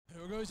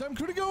Guys, I'm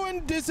Kurigo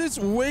and this is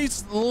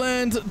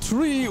Wasteland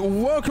 3.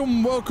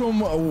 Welcome.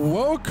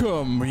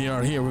 We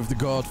are here with the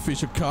God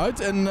Fisher Kite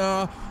and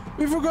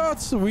we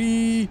forgot.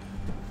 We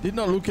did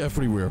not look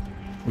everywhere.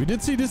 We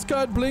did see this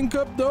kite blink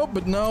up though,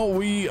 but now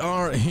we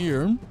are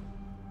here.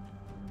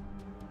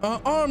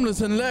 An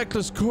armless and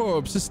legless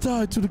corpse is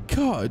tied to the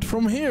kite.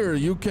 From here,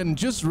 you can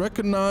just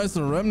recognize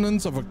the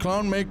remnants of a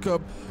clown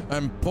makeup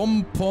and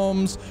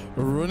pom-poms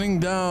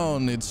running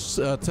down its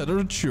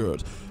tattered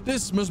shirt.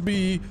 This must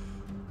be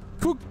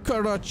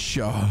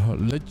Cucaracha,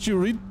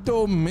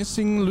 Lecherito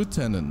missing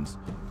lieutenant.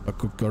 La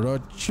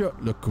Cucaracha,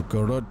 La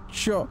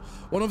Cucaracha.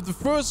 One of the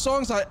first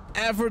songs I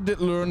ever did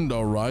learn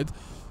though, right?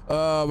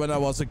 When I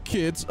was a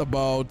kid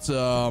about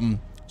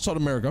South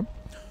America.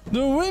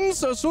 The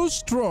winds are so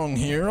strong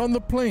here on the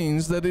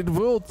plains that it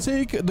will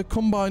take the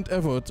combined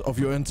effort of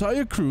your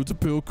entire crew to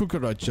pull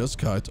Cucaracha's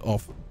kite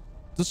off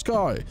the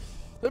sky.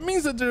 That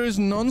means that there is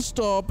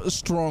non-stop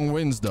strong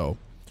winds though.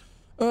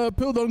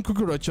 Pull down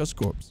Cucaracha's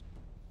corpse.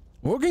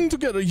 Working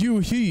together, you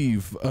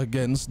heave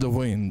against the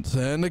wind,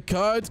 and the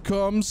kite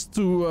comes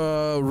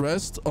to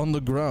rest on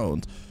the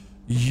ground.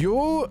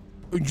 You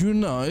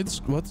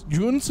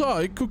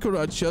untie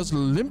Cucaracha's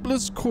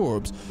limpless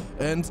corpse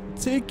and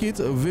take it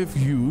with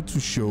you to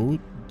show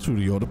to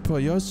the other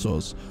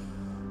payasos.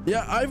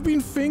 Yeah, I've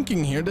been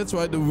thinking here, that's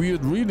why the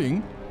weird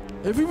reading.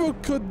 If we will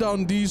cut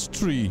down these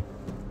three,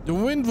 the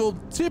wind will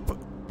tip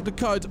the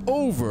kite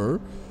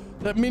over.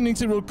 That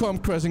means it will come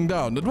crashing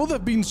down. That would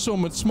have been so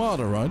much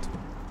smarter, right?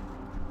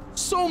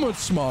 So much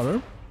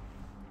smarter.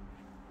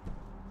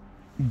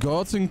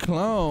 Gods and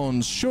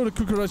clowns. Show the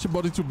Cucaracha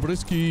body to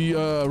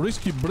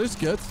risky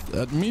brisket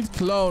at meat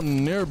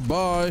clown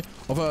nearby.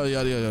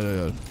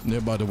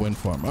 Nearby the wind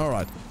farm. All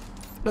right,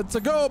 let's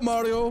go,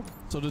 Mario.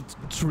 So the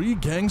three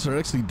gangs are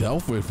actually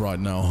dealt with right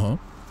now, huh?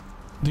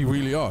 They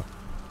really are.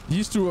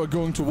 These two are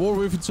going to war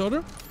with each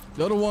other.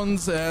 The other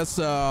ones has,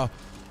 how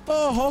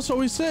shall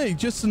we say,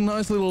 just a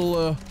nice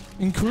little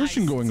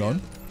incursion going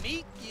on.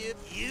 Meet you.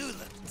 You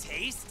look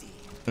tasty.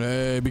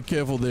 Hey, be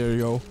careful there,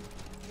 yo.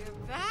 You're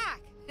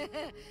back.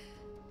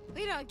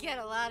 We don't get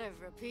a lot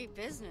of repeat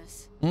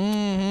business.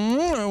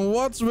 And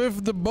what's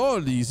with the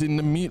bodies in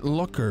the meat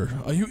locker?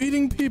 Are you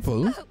eating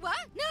people?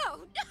 What? No.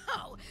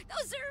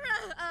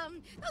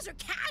 Those are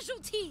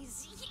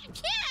casualties.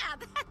 Yeah,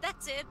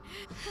 that's it.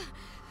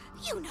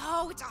 You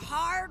know, it's a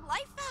hard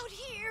life out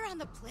here on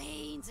the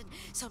plains, and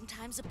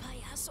sometimes a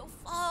payaso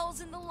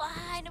falls in the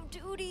line of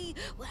duty.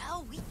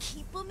 Well, we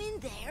keep them in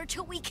there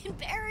till we can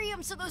bury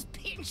them so those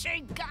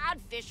pinche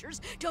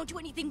godfishers don't do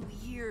anything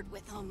weird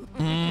with them.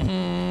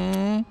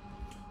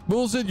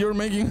 Bullshit, you're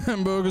making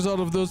hamburgers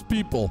out of those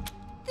people.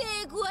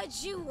 Think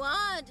what you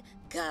want,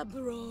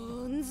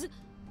 cabrons.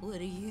 What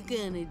are you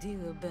gonna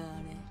do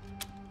about it?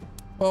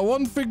 Well,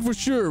 one thing for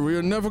sure, we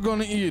are never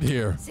gonna eat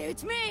here.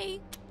 Suits me.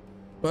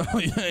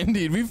 Well, yeah,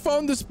 indeed. We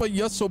found this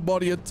payaso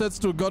body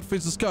attached to a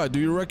godfish's sky. Do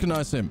you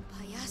recognize him?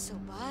 Payaso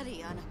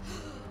body on a...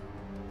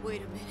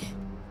 Wait a minute.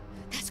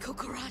 That's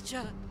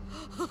Cucaracha.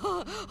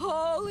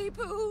 Holy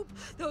poop.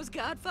 Those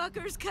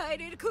godfuckers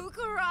kited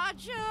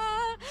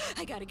Cucaracha.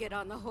 I gotta get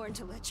on the horn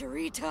to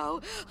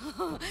Lecherito.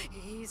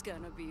 He's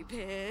gonna be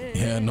pissed.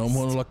 Yeah, no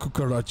more La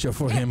Cucaracha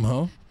for him,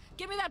 huh?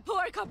 Give me that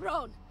poor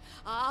cabron.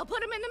 I'll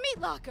put him in the meat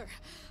locker.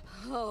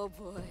 Oh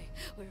boy,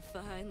 we're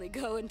finally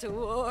going to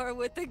war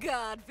with the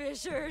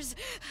godfishers.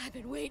 I've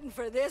been waiting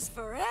for this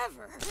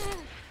forever.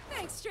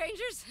 Thanks,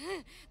 strangers.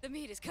 The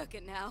meat is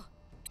cooking now.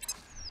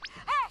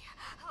 Hey,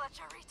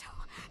 Lecherito,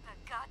 the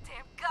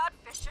goddamn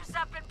godfishers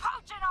have been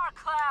poaching our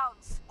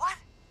clowns. What?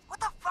 What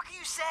the fuck are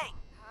you saying?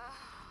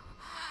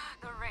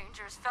 The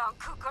rangers found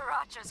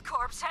Cucaracha's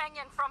corpse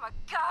hanging from a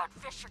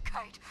godfisher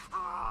kite.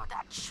 Oh,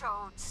 that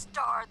chode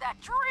star, that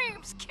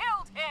dreams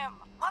killed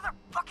him.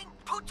 Motherfucking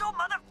puto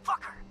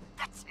motherfucker!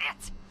 That's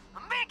it!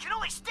 A man can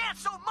only stand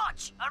so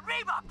much!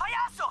 Arriba,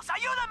 payasos,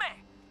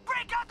 ayúdame!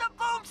 Break out the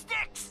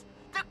boomsticks!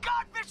 The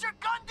godfisher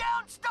gun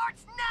down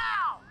starts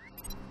now!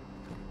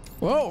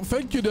 Well,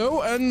 thank you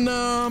though, and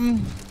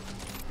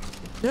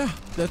yeah,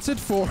 that's it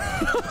for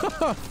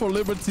for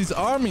Liberty's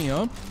army,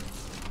 huh?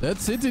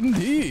 That's it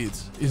indeed.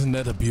 Isn't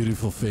that a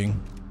beautiful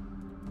thing?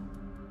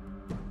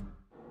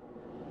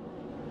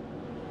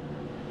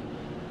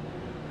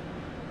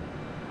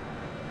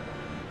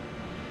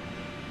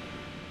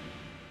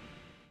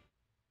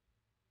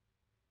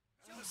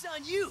 Joke's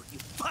on you, you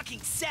fucking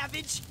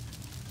savage!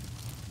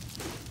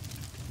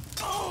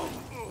 Oh!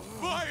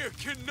 Fire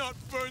cannot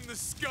burn the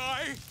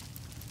sky!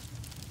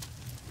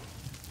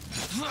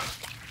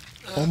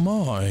 Oh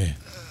my.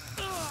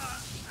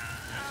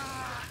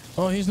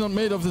 Oh, he's not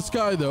made of the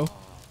sky though.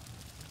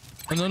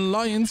 An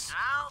alliance.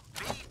 I'll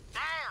be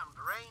damned,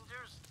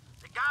 Rangers.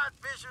 The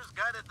godfishers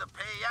gutted the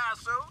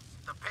payasos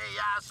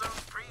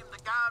creamed the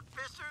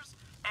godfishers,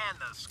 and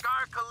the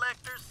scar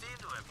collectors seem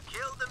to have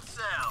killed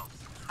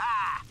themselves.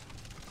 Ha!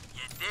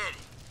 You did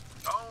it.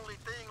 Only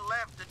thing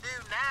left to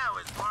do now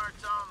is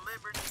march on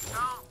Liberty's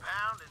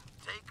compound and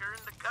take her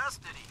into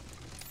custody.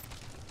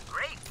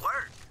 Great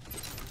work.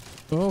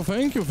 Oh,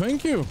 thank you,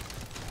 thank you.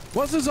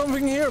 Was there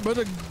something here but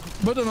a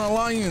but an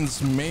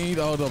alliance made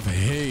out of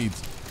hate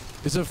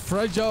is a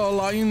fragile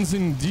alliance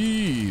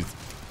indeed.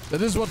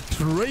 That is what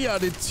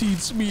Treyarch did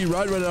teach me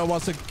right when I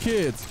was a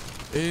kid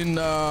in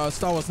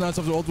Star Wars Knights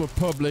of the Old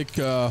Republic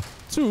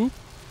 2.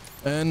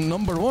 And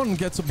number 1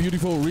 gets a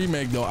beautiful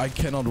remake though. I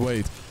cannot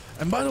wait.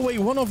 And by the way,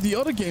 one of the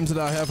other games that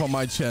I have on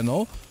my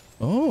channel,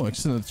 oh,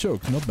 excellent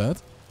joke, not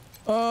bad,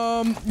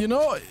 you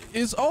know,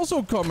 is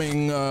also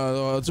coming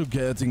to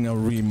getting a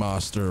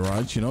remaster,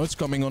 right? You know, it's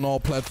coming on all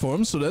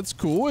platforms, so that's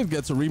cool. It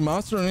gets a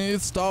remaster, and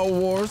it's Star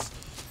Wars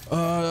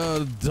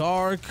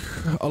Dark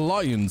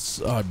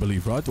Alliance, I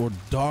believe, right? Or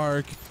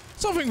Dark,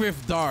 something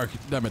with Dark,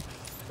 damn it.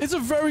 It's a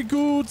very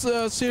good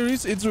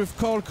series. It's with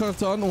Carl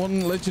Cartan,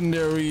 one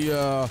legendary,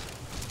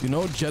 you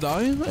know,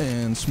 Jedi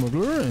and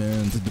smuggler,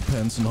 and it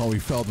depends on how he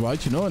felt,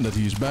 right? You know, and that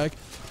he's back.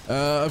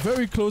 A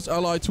very close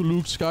ally to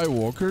Luke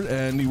Skywalker,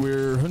 and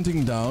we're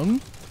hunting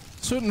down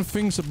certain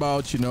things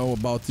about, you know,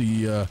 about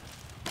the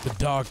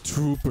Dark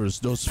Troopers,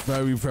 those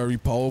very, very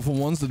powerful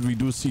ones that we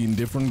do see in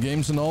different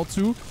games and all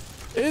too.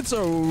 It's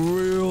a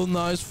real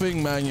nice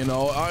thing, man, you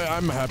know.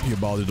 I'm happy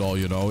about it all,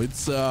 you know.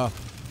 It's a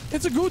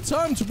good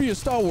time to be a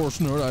Star Wars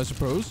nerd, I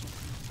suppose.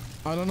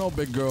 I don't know,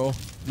 big girl.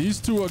 These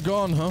two are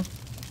gone, huh?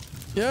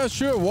 Yeah,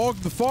 sure, walk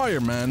the fire,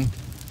 man.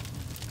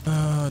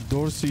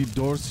 Dorsey.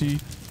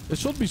 There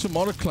should be some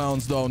other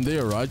clowns down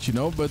there, right? You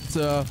know, but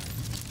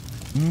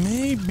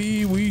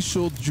maybe we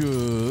should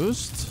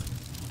just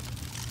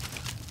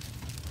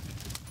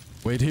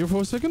wait here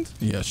for a second.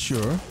 Yeah,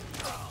 sure.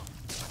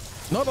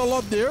 Not a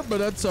lot there, but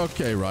that's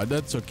okay, right?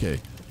 That's okay.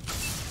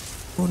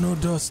 Uno,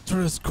 dos,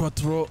 tres,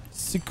 cuatro,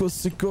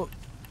 cinco.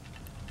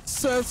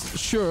 Says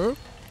sure.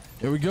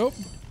 Here we go.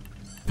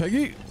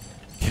 Peggy,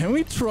 can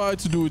we try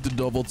to do it the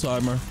double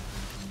timer?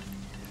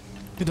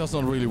 It does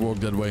not really work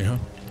that way, huh?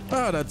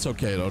 Ah, that's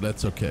okay though,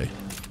 that's okay.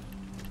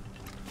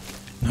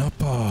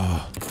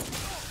 Nappa.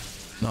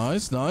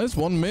 Nice.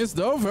 One miss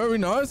though, very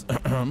nice.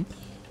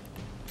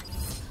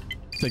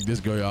 Take this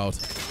guy out.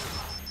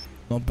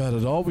 Not bad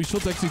at all. We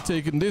should actually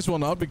take this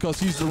one out because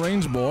he's the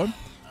range board.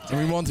 And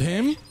we want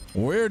him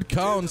where it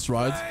counts,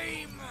 right?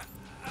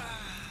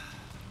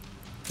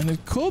 And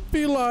it could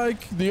be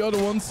like the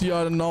other ones that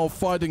are now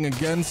fighting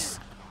against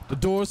the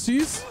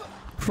Dorseys.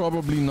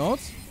 Probably not.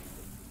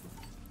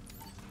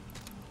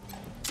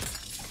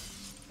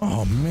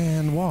 Oh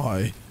man,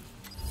 why?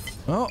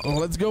 Well,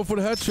 let's go for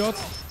the headshot.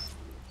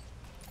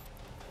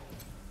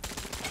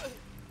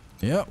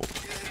 Yeah,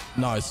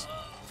 nice.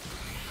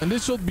 And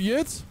this should be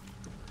it.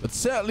 But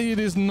sadly it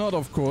is not,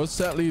 of course.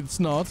 Sadly it's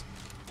not.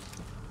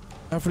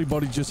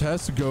 Everybody just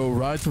has to go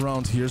right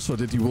around here so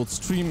that he will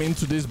stream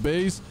into this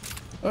base.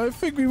 I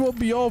think we will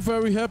be all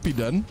very happy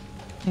then.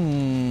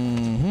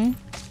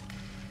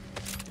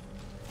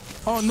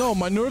 Oh no,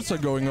 my nerds are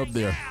going up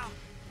there.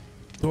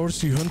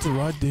 Dorsey Hunter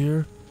right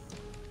there.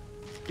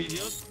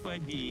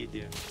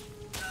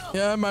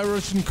 Yeah, my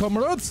Russian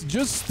comrades,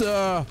 just,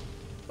 oh,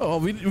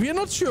 we are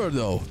not sure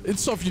though.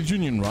 It's Soviet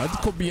Union, right? It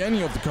could be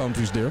any of the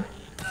countries there.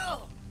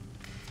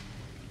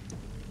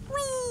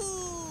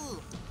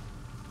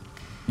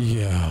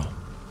 Yeah.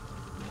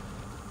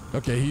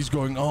 Okay, he's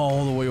going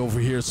all the way over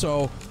here,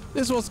 so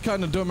this was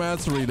kind of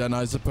dumbassery then,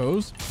 I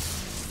suppose.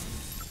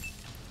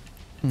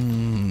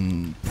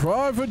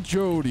 Private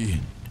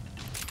Jody.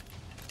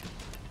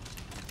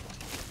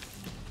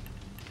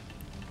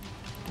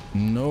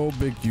 No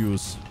big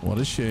use. What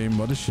a shame,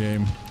 what a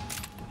shame.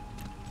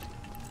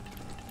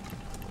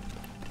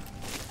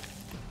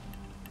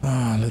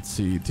 Let's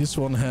see. This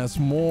one has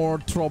more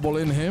trouble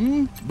in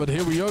him, but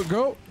here we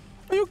go.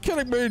 Are you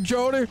kidding me,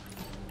 Jody?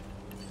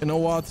 You know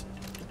what?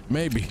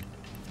 Maybe.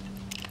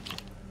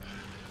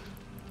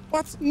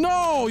 What?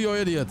 No, you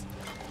idiot.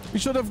 We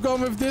should have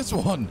gone with this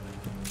one.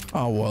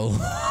 Oh, well.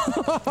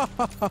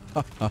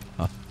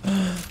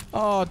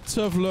 Oh,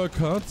 tough luck,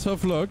 huh?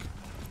 Tough luck.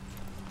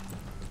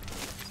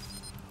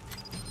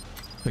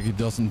 Like he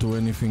doesn't do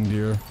anything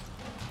there.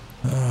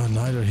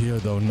 Neither here,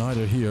 though.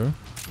 Neither here.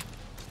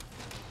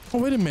 Oh,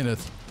 wait a minute.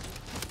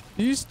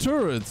 These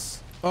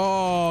turrets.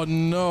 Oh,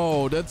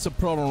 no. That's a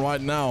problem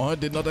right now. I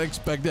did not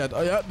expect that.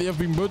 Oh, yeah. They have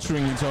been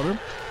butchering each other.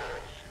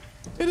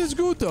 It is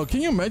good, though.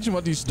 Can you imagine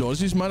what these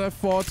Dorseys might have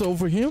fought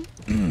over here?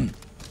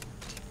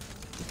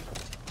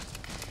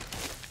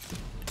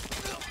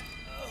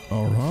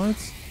 All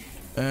right.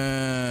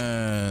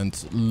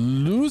 And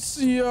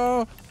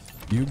Lucia,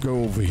 you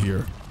go over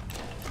here.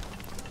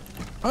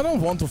 I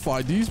don't want to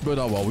fight these, but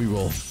oh well, we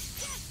will.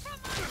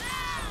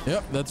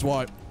 Yep, that's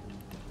why.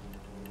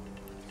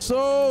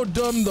 So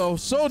dumb, though.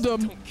 So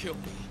dumb. Don't kill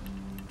me.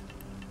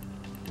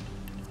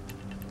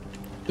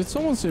 Did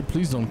someone say,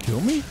 please don't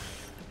kill me?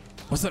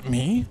 Was that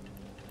me?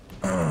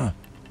 I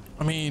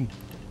mean,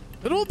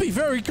 it will be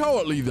very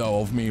cowardly,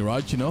 though, of me,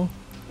 right? You know?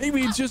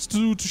 Maybe it's just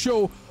to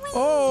show,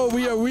 oh,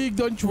 we are weak,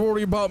 don't you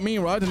worry about me,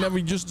 right? And then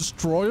we just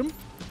destroy them.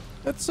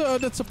 That's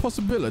a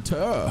possibility.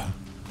 No.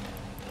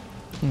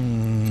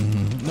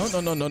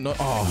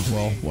 Oh,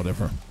 well,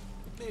 whatever.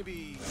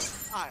 Maybe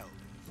I'll.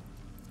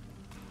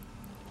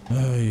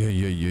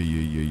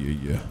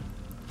 Yeah.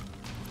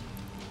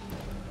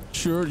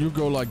 Sure, you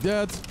go like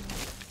that.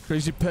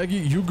 Crazy Peggy,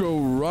 you go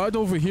right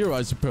over here,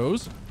 I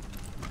suppose.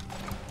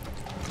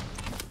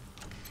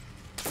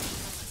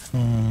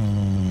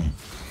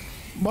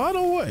 By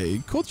the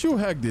way, could you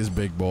hack this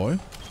big boy?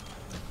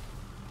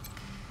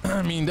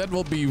 I mean, that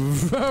will be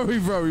very,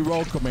 very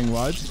welcoming,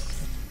 right?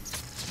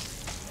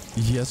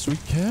 Yes, we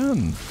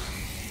can.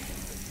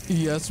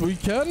 Yes, we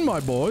can,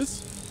 my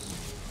boys.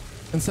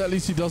 And sadly,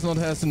 she does not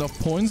have enough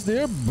points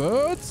there,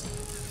 but...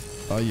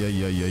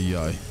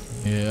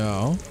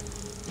 Yeah.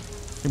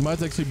 He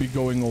might actually be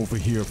going over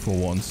here for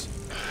once.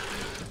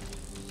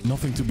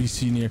 Nothing to be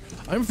seen here.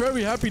 I'm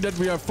very happy that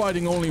we are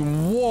fighting only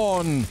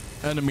one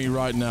enemy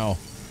right now.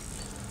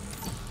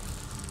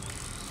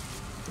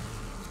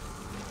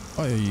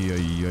 There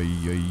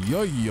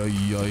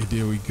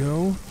we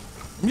go.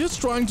 I'm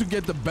just trying to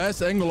get the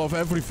best angle of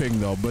everything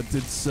though, but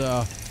it's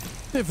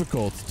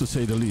difficult to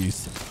say the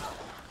least.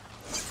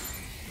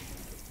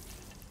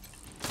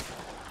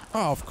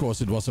 Oh, of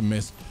course it was a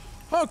miss.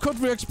 How could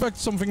we expect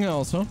something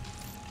else, huh?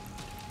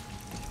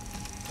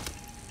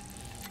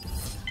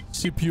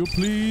 CPU,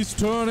 please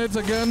turn it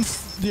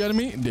against the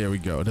enemy. There we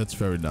go. That's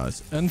very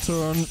nice. And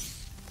turn.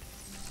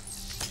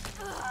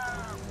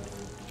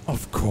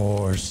 Of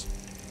course.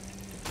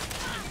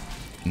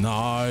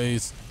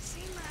 Nice.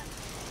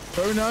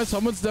 Very nice.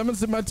 How much damage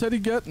did my teddy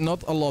get?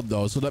 Not a lot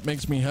though, so that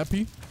makes me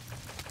happy.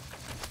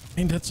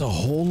 And that's a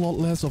whole lot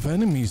less of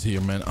enemies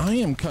here, man. I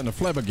am kind of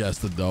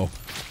flabbergasted though.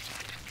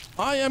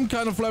 I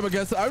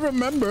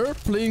remember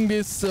playing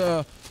this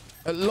at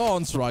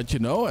launch, right, you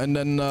know, and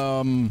then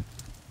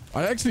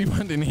I actually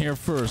went in here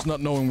first,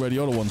 not knowing where the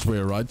other ones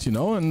were, right, you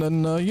know, and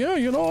then yeah,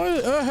 you know,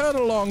 I had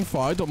a long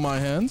fight on my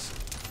hands.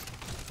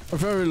 A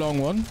very long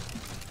one.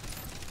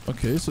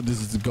 Okay, so this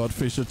is the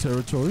Godfisher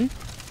territory.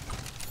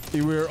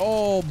 Here we're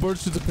all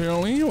bursted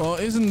apparently. Well,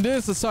 isn't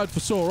this a sight for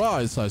sore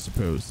eyes, I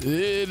suppose?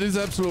 It is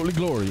absolutely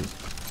glorious.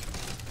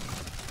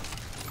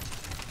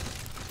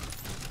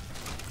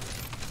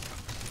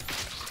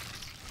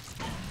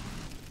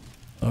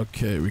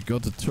 Okay, we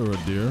got the turret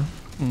there.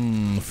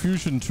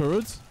 Fusion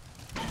turret.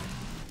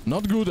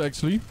 Not good,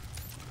 actually.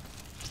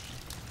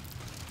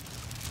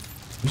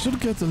 We should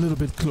get a little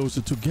bit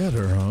closer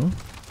together, huh?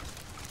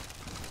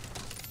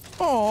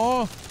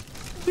 Aww,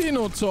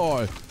 Dino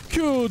toy.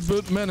 Cute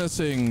but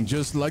menacing,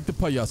 just like the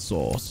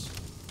payasos.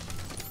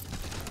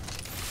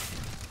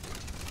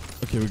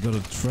 Okay, we got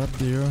a trap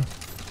there.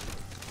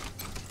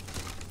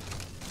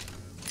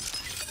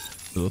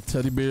 Little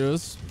teddy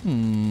bears.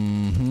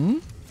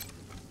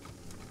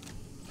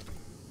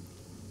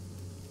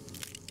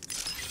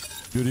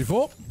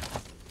 Beautiful.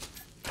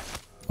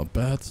 Not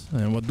bad.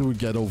 And what do we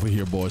get over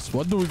here, boys?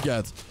 What do we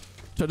get?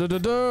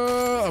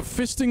 Ta-da-da-da! A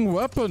fisting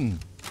weapon.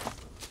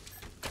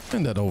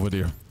 And that over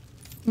there.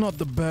 Not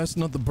the best,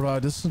 not the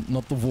brightest,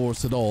 not the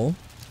worst at all.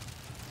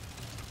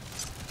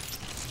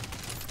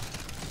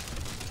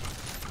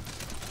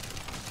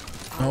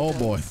 Oh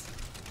boy.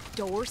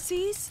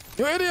 Dorsey's?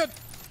 You idiot!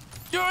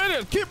 You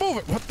idiot! Keep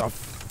moving! What the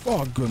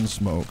fuck,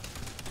 Gunsmoke?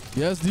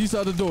 Yes, these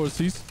are the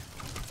Dorseys.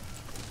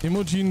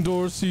 Imogen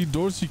Dorsey,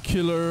 Dorsey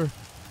Killer,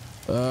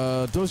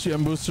 Dorsey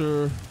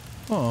Ambusher.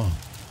 Oh.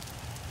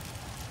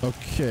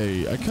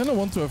 Okay, I kind of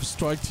want to have a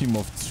strike team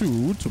of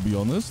 2, to be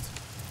honest.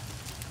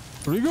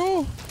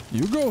 Kurigo,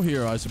 you go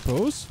here, I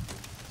suppose.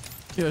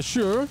 Yeah,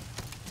 sure.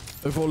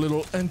 With our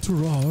little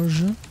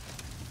entourage.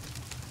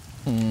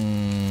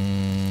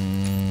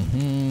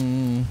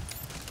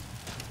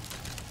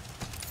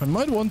 I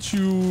might want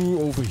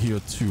you over here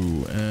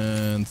too.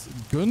 And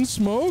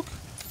Gunsmoke,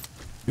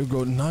 you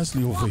go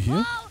nicely over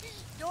here.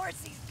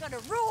 Dorsey's gonna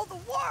rule the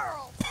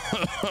world.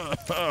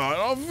 I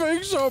don't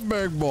think so,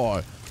 big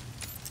boy.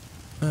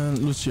 And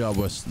Lucia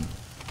Weston.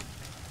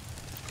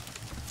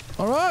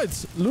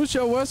 Alright,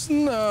 Lucia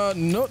Weston,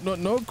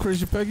 no,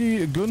 Crazy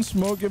Peggy,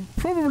 Gunsmoke, and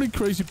probably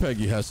Crazy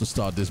Peggy has to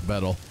start this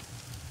battle.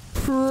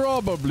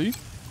 Probably.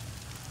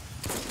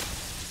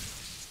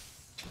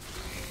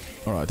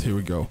 Alright, here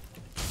we go.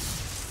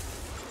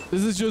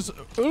 This is just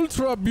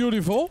ultra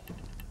beautiful.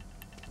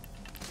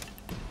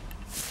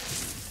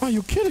 Are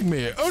you kidding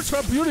me?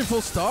 Ultra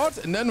beautiful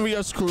start, and then we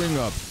are screwing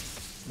up.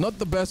 Not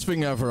the best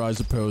thing ever, I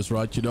suppose,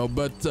 right? You know,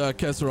 but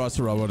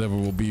Casarasara, whatever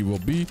will be, will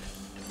be.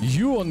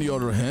 You, on the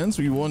other hand,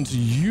 we want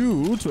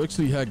you to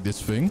actually hack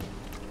this thing.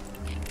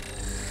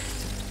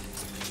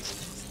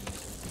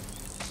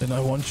 And I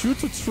want you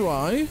to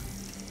try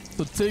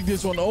to take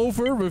this one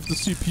over with the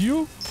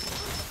CPU.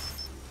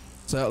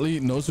 Sadly,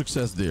 no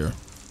success there.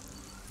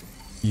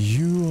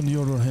 You, on the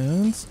other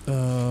hand,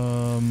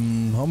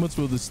 how much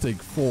will this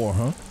take for,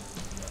 huh?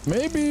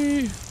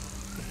 Maybe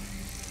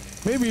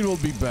it will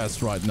be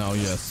best right now,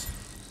 yes.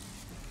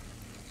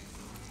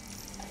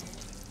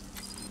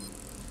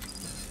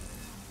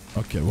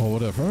 Okay, well,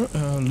 whatever.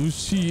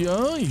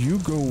 Lucia, you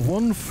go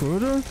one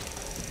further.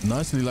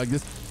 Nicely like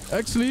this.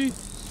 Actually,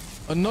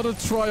 another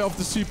try of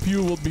the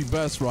CPU would be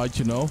best, right,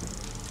 you know?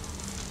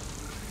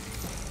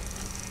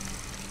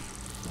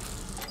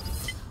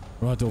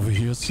 Right over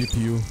here,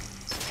 CPU.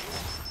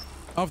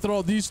 After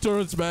all, these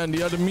turrets, man,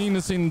 they are the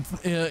meanest in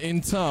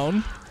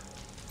town.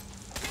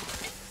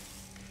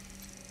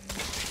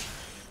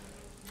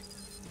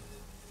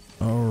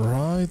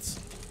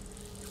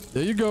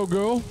 There you go,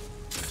 girl.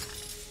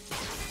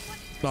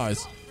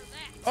 Nice.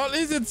 Oh, at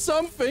least it's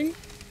something.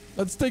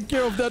 Let's take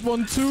care of that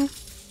one too.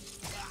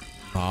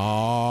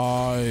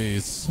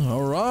 Nice.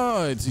 All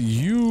right.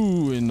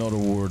 You, in other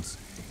words.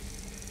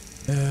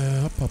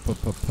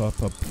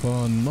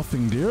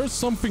 Nothing there.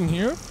 Something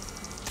here.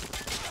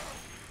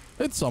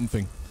 It's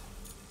something.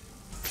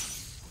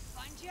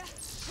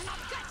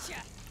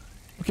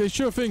 Okay,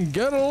 sure thing.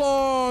 Get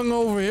along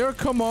over here.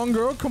 Come on,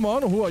 girl. Come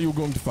on. Who are you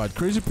going to fight?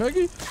 Crazy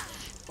Peggy?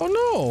 Oh,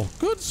 no.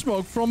 Good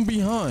smoke from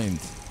behind.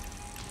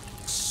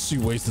 She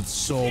wasted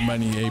so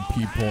many AP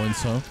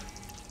points, huh?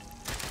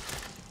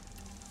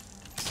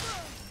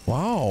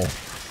 Wow.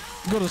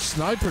 Got a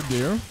sniper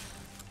there.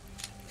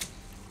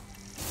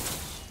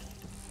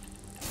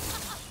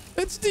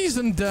 It's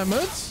decent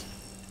damage.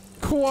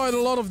 Quite a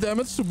lot of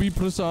damage, to be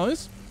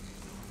precise.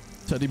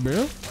 Teddy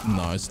bear.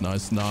 Nice,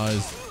 nice,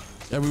 nice.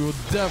 Yeah, we will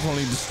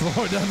definitely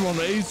destroy that one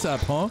ASAP,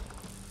 huh?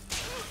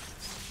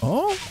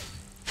 Oh?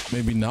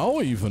 Maybe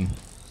now even.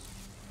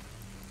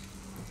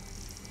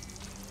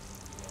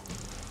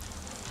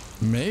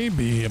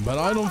 Maybe, but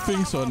I don't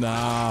think so.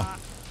 Nah.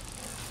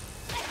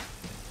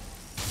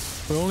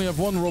 We only have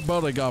one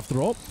robotic after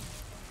all.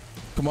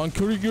 Come on,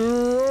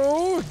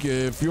 Kurigo.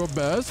 Give your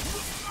best.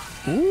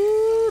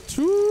 Ooh,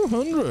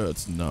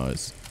 200.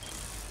 Nice.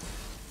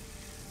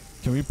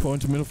 Can we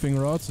point the middle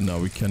finger out? No,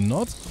 we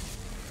cannot.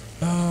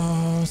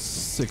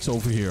 6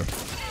 over here.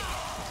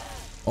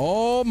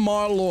 Oh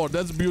my lord,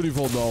 that's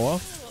beautiful though, huh?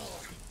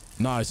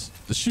 Nice.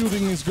 The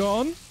shooting is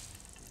gone.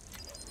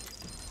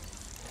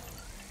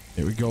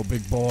 Here we go,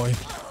 big boy.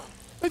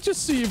 Let's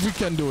just see if we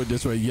can do it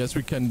this way. Yes,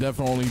 we can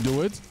definitely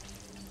do it.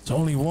 It's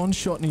only one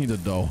shot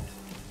needed though.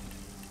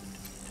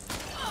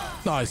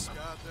 Nice.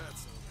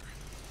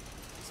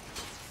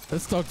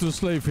 Let's talk to the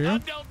slave here. I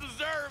don't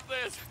deserve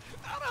this.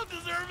 I don't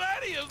deserve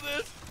any of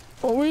this.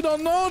 Well, we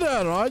don't know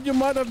that, right? You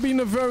might have been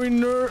a very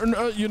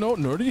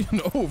nerdy?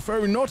 No,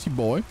 very naughty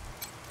boy.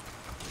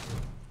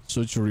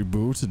 Such a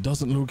reboot. It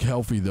doesn't look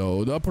healthy,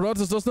 though. The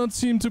apparatus does not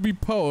seem to be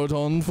powered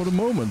on for the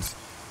moment.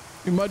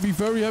 You might be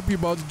very happy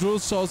about the drill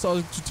saws,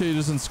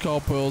 agitators, and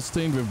scalpels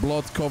stained with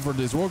blood cover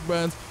this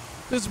workbench.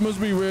 This must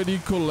be ready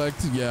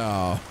collect.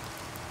 Yeah.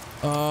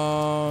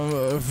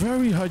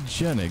 Very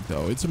hygienic,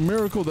 though. It's a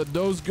miracle that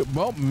those...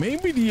 Well,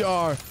 maybe they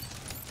are...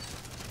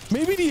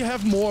 Maybe they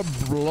have more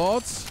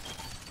blood...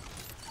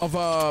 of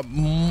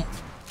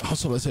how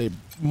shall I say,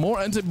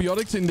 more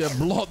antibiotics in their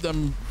blood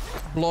than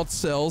blood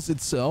cells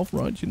itself,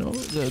 right? You know,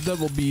 that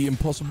will be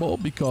impossible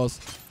because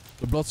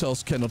the blood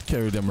cells cannot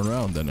carry them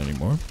around then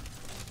anymore.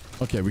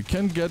 Okay, we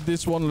can get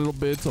this one a little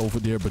bit over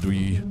there, but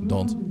we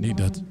don't need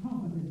that.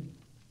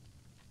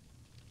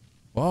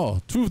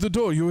 Wow, through the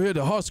door you hear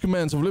the harsh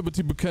commands of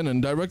Liberty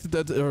Buchanan directed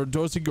at her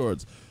Dorsey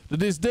guards. The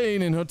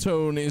disdain in her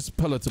tone is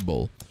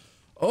palatable.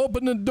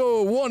 Open the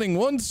door. Warning.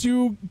 Once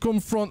you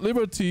confront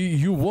Liberty,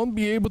 you won't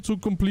be able to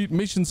complete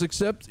missions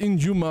except in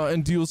Yuma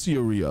and DLC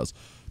areas.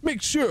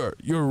 Make sure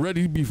you're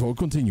ready before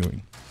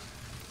continuing.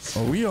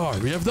 Oh, we are.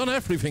 We have done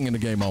everything in the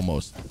game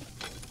almost.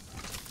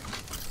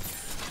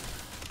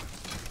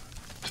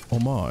 Oh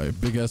my,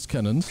 big-ass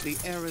cannons. The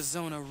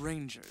Arizona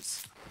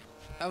Rangers.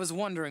 I was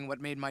wondering what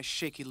made my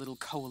shaky little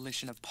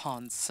coalition of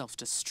pawns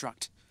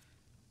self-destruct.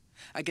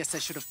 I guess I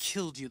should have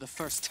killed you the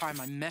first time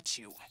I met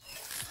you.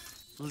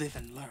 Live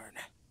and learn.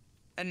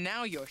 And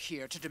now you're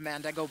here to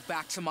demand I go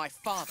back to my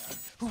father,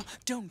 who,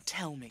 don't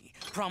tell me,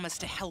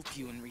 promised to help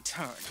you in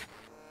return.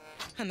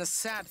 And the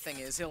sad thing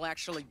is, he'll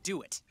actually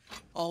do it.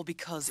 All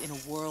because in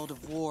a world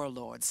of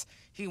warlords,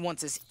 he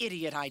wants his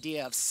idiot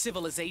idea of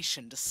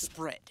civilization to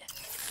spread.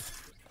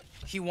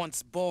 He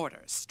wants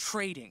borders,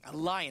 trading,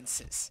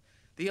 alliances.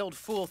 The old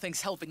fool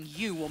thinks helping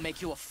you will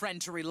make you a friend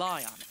to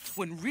rely on,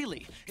 when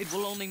really, it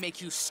will only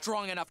make you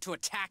strong enough to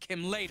attack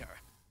him later.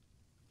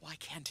 Why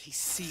can't he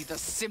see the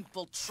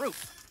simple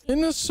truth?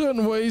 In a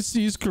certain ways,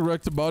 he's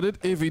correct about it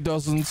if he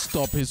doesn't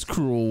stop his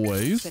cruel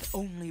ways. That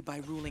only by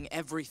ruling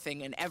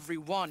everything and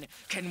everyone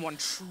can one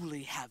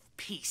truly have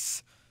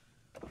peace.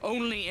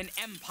 Only in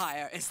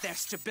empire is there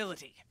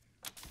stability.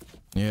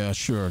 Yeah,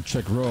 sure.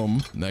 Check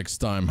Rome next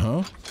time,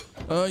 huh?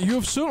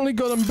 You've certainly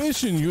got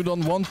ambition. You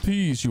don't want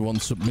peace. You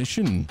want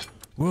submission.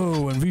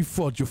 Whoa, and we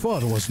thought your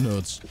father was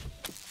nuts.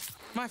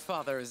 My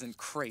father isn't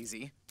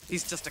crazy.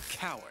 He's just a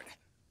coward.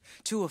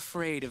 Too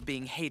afraid of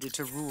being hated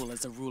to rule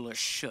as a ruler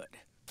should.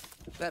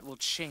 That will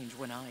change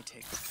when I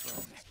take the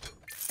throne.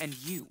 And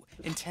you,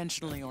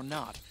 intentionally or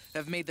not,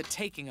 have made the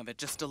taking of it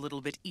just a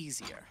little bit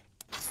easier.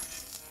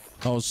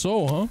 How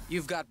so, huh?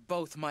 You've got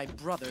both my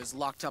brothers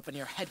locked up in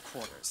your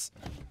headquarters.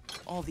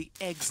 All the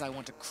eggs I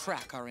want to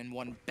crack are in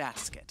one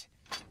basket.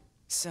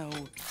 So,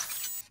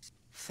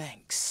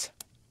 thanks.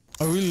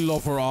 I really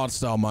love her art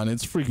style, man.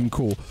 It's freaking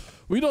cool.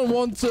 We don't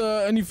want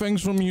any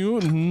thanks from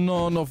you.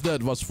 None of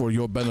that was for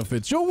your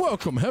benefits. You're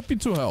welcome. Happy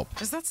to help.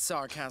 Is that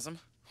sarcasm?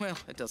 Well,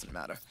 it doesn't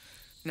matter.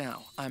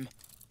 Now, I'm...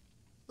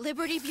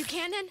 Liberty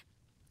Buchanan?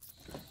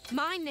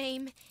 My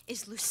name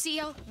is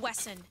Lucia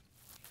Wesson,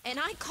 and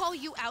I call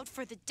you out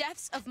for the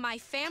deaths of my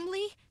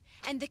family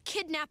and the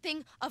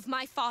kidnapping of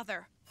my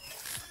father.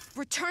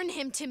 Return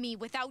him to me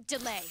without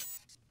delay.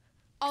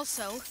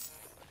 Also,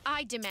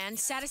 I demand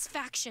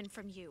satisfaction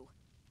from you.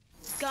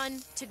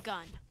 Gun to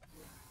gun.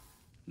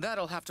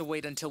 That'll have to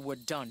wait until we're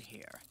done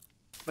here.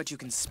 But you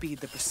can speed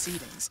the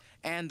proceedings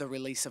and the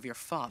release of your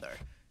father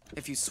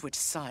if you switch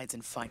sides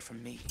and fight for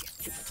me.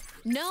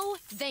 No,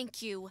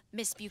 thank you,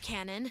 Miss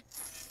Buchanan.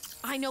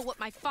 I know what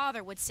my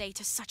father would say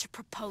to such a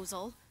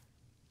proposal.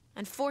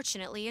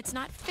 Unfortunately, it's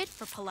not fit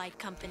for polite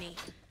company.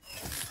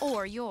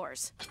 Or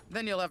yours.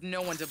 Then you'll have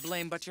no one to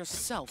blame but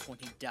yourself when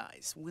he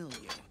dies, will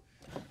you?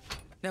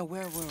 Now,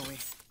 where were we?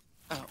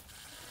 Oh,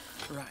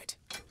 right.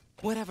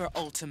 Whatever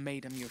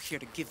ultimatum you're here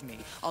to give me,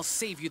 I'll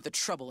save you the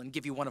trouble and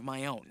give you one of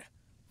my own.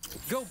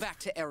 Go back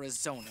to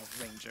Arizona,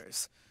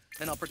 Rangers,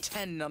 and I'll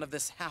pretend none of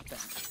this happened.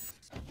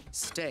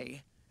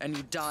 Stay, and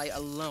you die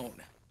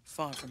alone,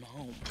 far from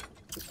home.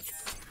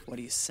 What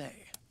do you say?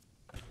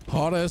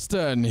 Hard as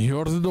 10,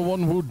 you're the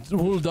one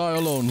who'll die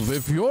alone.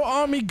 With your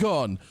army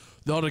gone,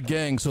 the other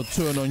gangs will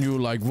turn on you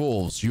like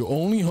wolves. Your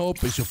only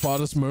hope is your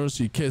father's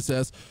mercy. Kid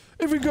says,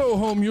 if you go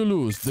home, you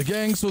lose. The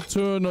gangs will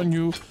turn on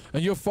you,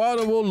 and your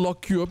father will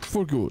lock you up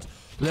for good.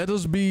 Let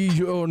us be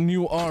your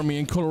new army,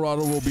 and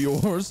Colorado will be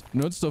yours.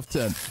 Nerd Stuff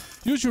 10.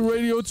 Use your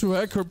radio to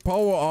hack her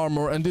power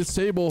armor and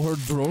disable her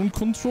drone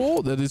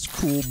control. That is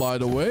cool, by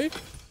the way.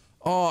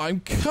 Oh, I'm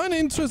kind of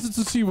interested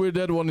to see where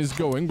that one is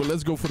going, but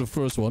let's go for the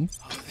first one.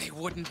 Oh, they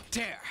wouldn't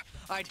dare.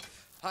 I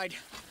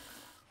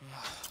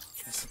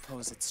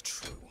suppose it's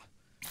true.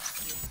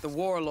 The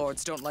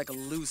warlords don't like a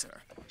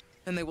loser,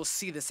 and they will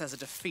see this as a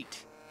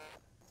defeat.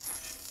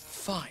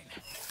 Fine.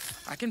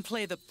 I can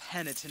play the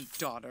penitent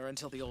daughter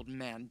until the old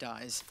man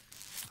dies.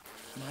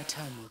 My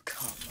time will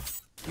come.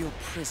 Your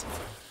prison.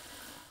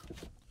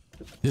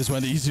 This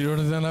went easier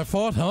than I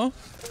thought, huh?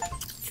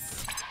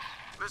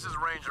 This is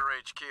Ranger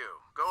HQ.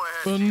 Go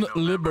ahead, Team November.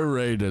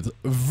 Un-lib-erated.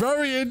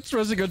 Very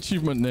interesting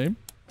achievement name.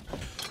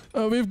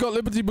 We've got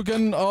Liberty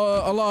Buchanan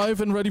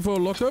alive and ready for a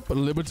lockup.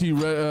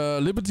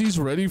 Liberty's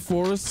ready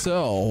for a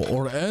cell,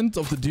 or end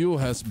of the deal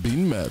has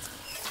been met.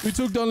 We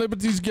took down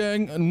Liberty's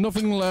gang, and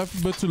nothing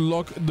left but to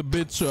lock the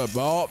bitch up.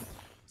 Oh,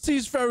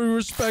 she's very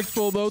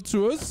respectful though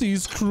to us.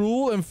 She's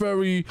cruel and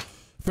very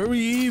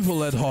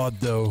evil at heart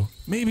though.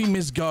 Maybe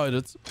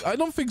misguided. I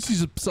don't think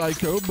she's a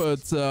psycho,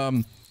 but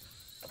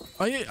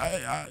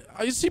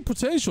I see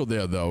potential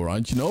there though,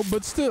 right? You know,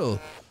 but still,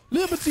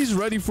 Liberty's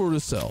ready for the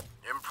cell.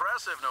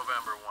 Impressive,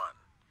 November 1.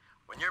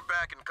 When you're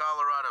back in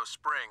Colorado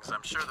Springs,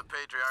 I'm sure the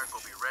Patriarch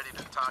will be ready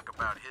to talk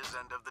about his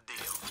end of the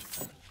deal.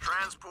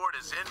 Transport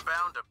is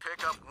inbound to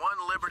pick up one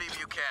Liberty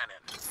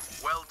Buchanan.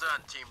 Well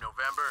done, Team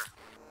November.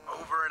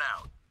 Over and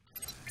out.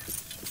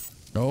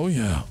 Oh,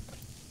 yeah.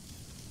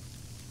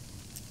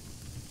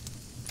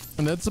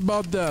 And that's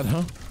about that,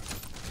 huh?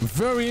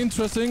 Very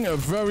interesting,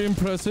 very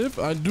impressive.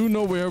 I do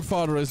know where her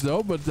father is,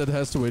 though, but that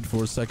has to wait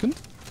for a second.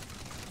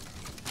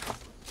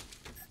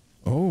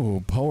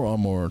 Oh, power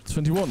armor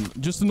 21.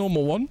 Just a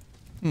normal one.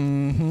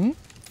 Mm-hmm.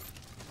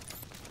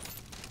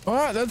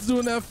 Alright, let's do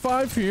an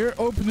F5 here.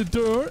 Open the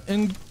door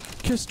and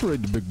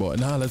castrate the big boy.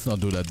 Nah, let's not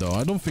do that, though.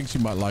 I don't think she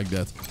might like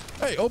that.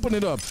 Hey, open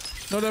it up.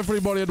 Not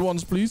everybody at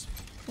once, please.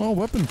 Oh,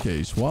 weapon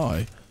case.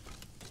 Why?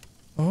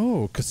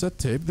 Oh, cassette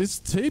tape. This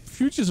tape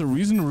features a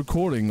recent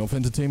recording of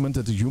entertainment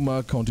at the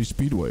Yuma County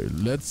Speedway.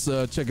 Let's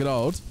check it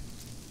out.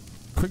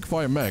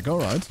 Quickfire mag.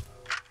 Alright.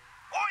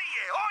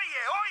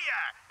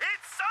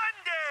 It's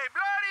Sunday,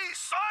 bloody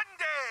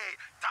Sunday!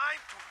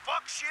 Time to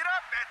fuck shit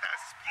up at the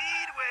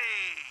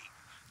Speedway!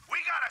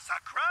 We got us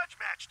a grudge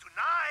match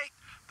tonight!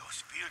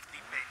 Those filthy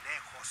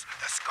pendejos,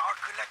 the Scar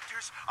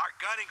Collectors, are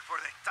gunning for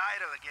the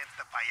title against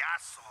the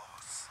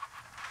Payasos.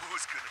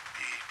 Who's gonna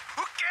be?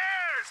 Who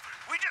cares?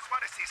 We just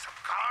want to see some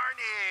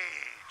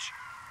carnage!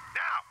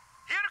 Now,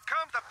 here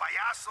comes the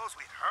Payasos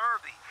with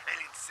Herbie, el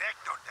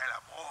Insecto del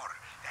Amor.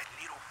 That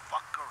little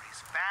fucker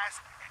is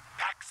fast and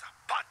packs a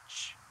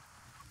punch.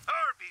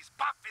 Herbie's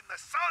popping the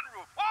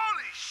sunroof.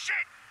 Holy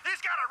shit!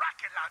 He's got a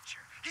rocket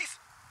launcher.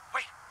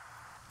 Wait.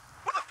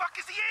 What the fuck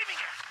is he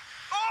aiming at?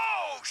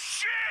 Oh,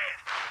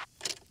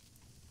 shit!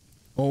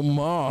 Oh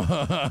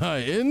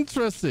my,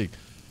 interesting.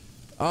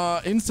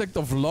 Insect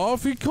of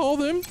love, we call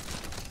them,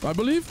 I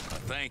believe.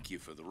 Thank you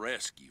for the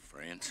rescue,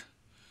 friends.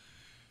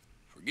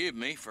 Forgive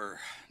me for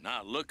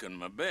not looking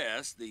my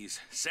best. These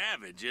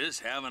savages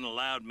haven't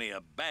allowed me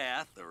a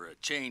bath or a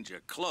change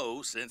of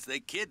clothes since they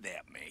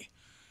kidnapped me.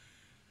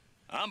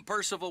 I'm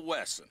Percival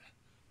Wesson,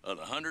 of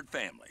the 100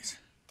 Families.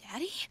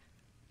 Daddy?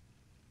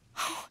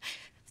 Oh,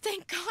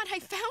 thank God I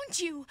found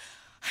you.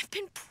 I've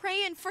been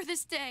praying for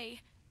this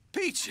day.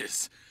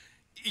 Peaches,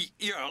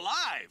 you're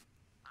alive.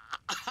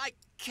 I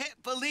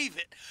can't believe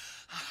it.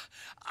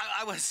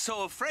 I was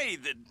so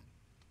afraid that...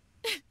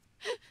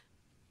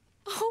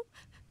 Oh,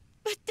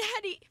 but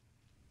Daddy,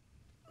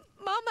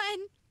 Mama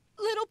and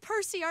little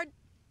Percy are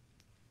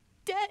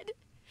dead.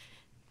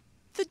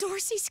 The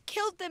Dorseys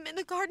killed them in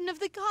the Garden of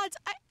the Gods.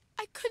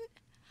 I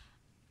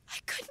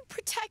couldn't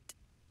protect...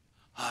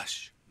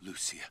 Hush,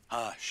 Lucia,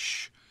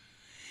 hush.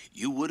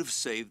 You would have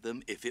saved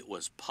them if it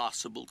was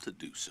possible to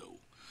do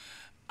so.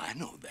 I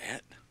know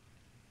that.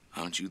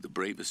 Aren't you the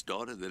bravest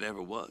daughter that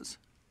ever was?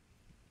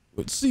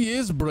 But she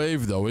is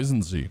brave, though,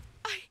 isn't she?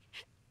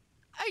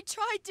 I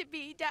tried to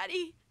be,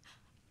 Daddy.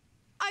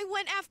 I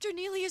went after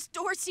Nelius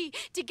Dorsey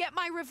to get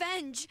my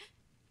revenge.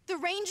 The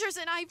Rangers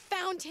and I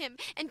found him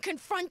and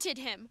confronted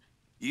him.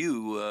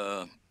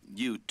 You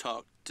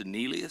talked to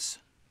Nelius?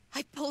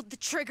 I pulled the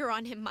trigger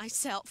on him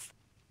myself.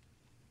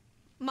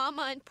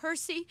 Mama and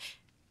Percy,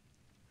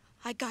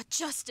 I got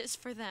justice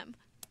for them.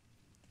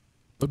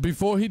 But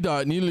before he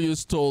died,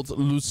 Nelius told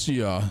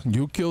Lucia,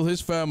 you killed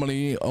his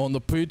family on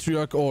the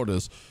Patriarch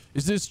orders.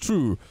 Is this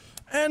true?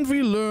 And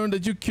we learned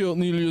that you killed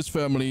Nelius'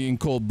 family in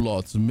cold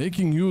blood,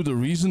 making you the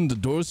reason the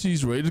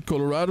Dorseys raided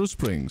Colorado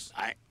Springs.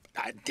 I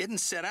didn't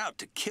set out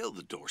to kill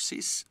the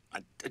Dorseys.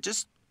 I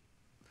just...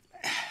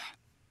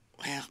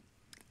 Well,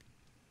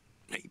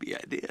 maybe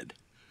I did.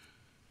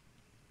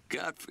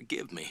 God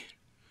forgive me.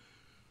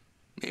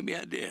 Maybe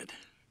I did.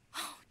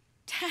 Oh,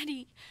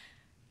 Daddy.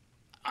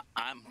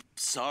 I'm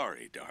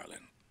sorry,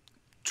 darling.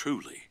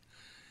 Truly.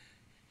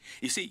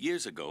 You see,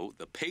 years ago,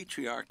 the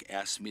Patriarch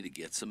asked me to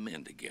get some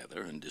men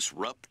together and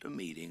disrupt a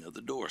meeting of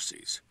the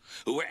Dorseys,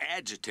 who were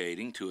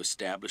agitating to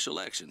establish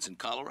elections in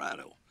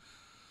Colorado.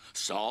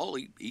 Saul,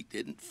 he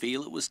didn't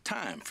feel it was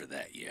time for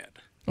that yet.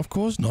 Of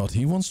course not.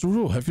 He wants to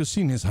rule. Have you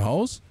seen his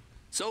house?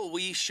 So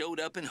we showed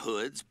up in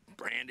hoods,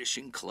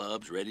 brandishing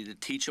clubs, ready to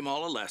teach them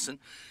all a lesson.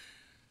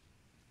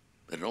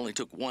 But it only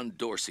took one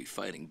Dorsey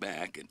fighting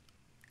back, and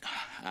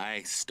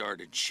I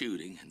started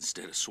shooting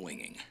instead of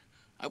swinging.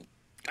 I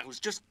was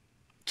just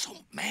so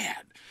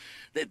mad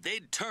that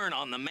they'd turn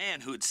on the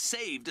man who had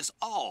saved us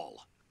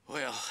all.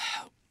 Well,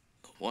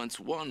 once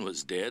one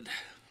was dead,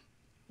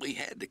 we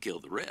had to kill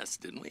the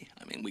rest, didn't we?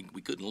 I mean,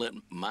 we couldn't let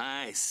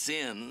my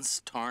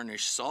sins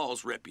tarnish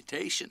Saul's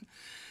reputation.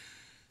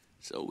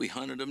 So we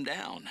hunted him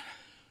down.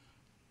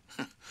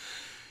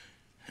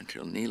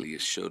 Until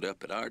Nelius showed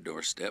up at our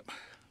doorstep,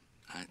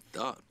 I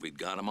thought we'd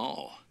got them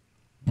all.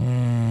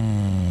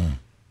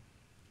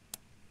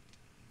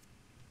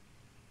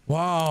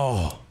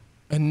 Wow.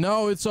 And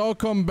now it's all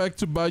come back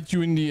to bite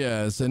you in the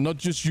ass. And not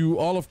just you,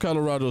 all of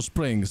Colorado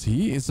Springs.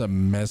 He is a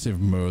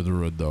massive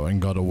murderer, though,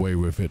 and got away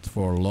with it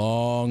for a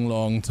long,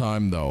 long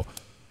time, though.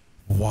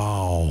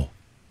 Wow.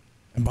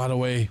 And by the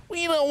way,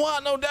 we don't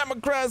want no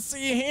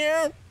democracy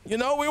here. You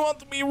know, we want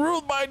to be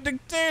ruled by a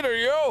dictator,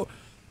 yo.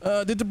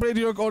 Did the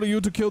Patriarch order you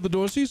to kill the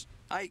Dorseys?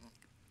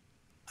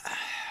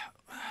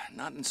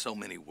 Not in so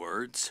many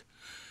words.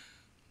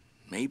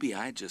 Maybe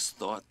I just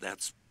thought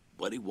that's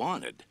what he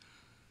wanted.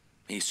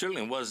 He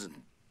certainly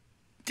wasn't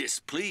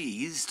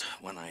displeased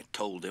when I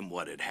told him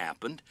what had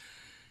happened.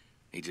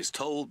 He just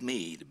told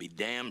me to be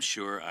damn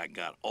sure I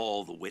got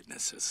all the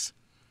witnesses.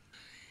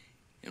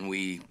 And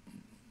we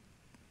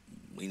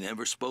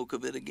never spoke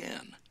of it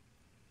again.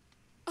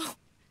 Oh,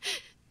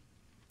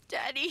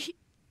 Daddy,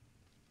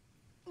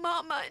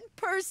 Mama and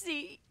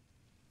Percy,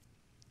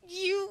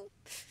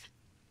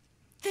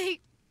 they'd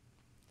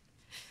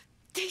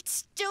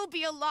still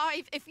be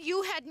alive if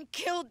you hadn't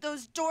killed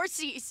those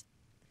Dorseys.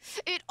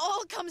 It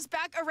all comes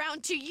back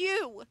around to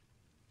you.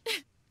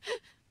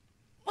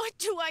 What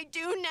do I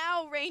do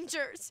now,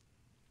 Rangers?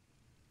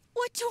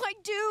 What do I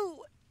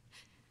do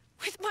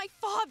with my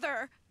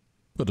father?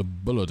 Put a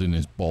bullet in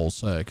his ball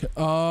sack.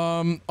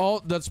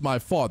 Oh, that's my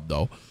fault,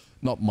 though.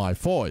 Not my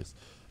voice.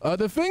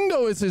 The thing,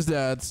 though, is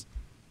that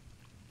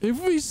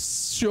if we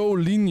show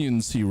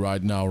leniency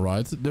right now,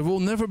 right, there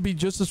will never be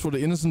justice for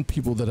the innocent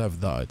people that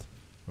have died.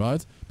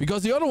 Right?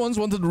 Because the other ones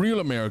wanted real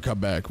America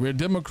back, where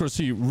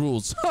democracy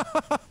rules.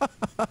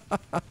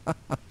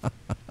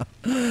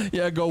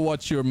 Yeah, go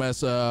watch your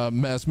mass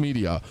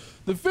media.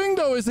 The thing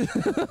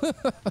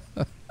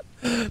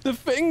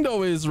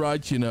though is,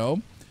 right, you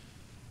know,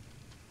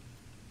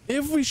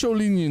 if we show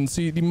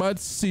leniency, they might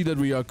see that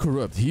we are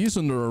corrupt. He's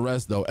under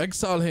arrest though.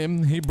 Exile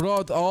him. He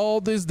brought all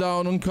this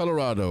down on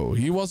Colorado.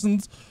 He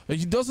doesn't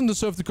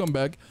deserve to come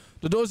back.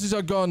 The Dorseys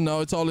are gone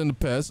now. It's all in the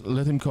past.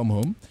 Let him come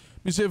home.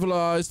 Be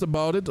civilized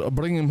about it, or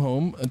bring him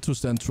home and to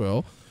stand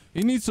trial.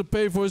 He needs to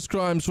pay for his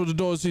crimes for the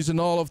Dorseys and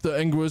all of the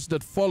anguish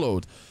that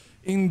followed.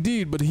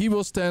 Indeed, but he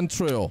will stand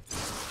trial.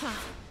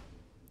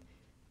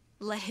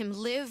 Let him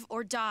live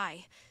or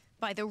die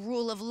by the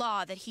rule of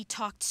law that he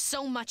talked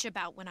so much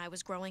about when I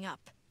was growing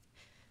up.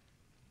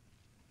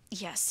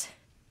 Yes,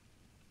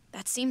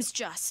 that seems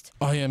just.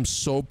 I am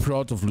so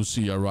proud of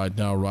Lucia right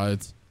now,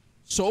 right?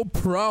 So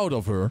proud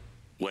of her.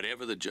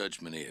 Whatever the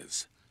judgment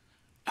is,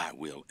 I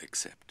will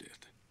accept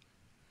it.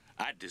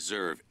 I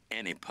deserve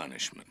any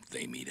punishment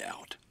they mete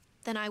out.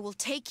 Then I will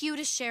take you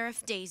to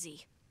Sheriff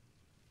Daisy.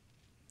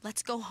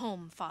 Let's go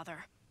home,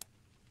 Father.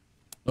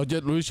 Not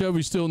yet, Lucia.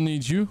 We still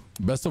need you.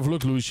 Best of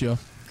luck, Lucia.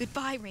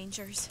 Goodbye,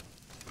 Rangers.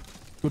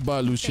 Goodbye,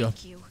 Lucia.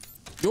 Thank you.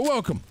 You're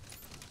welcome.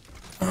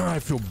 I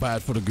feel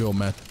bad for the girl,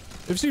 man.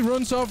 If she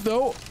runs off,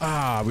 though,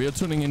 we are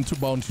turning into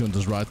bounty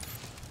hunters, right?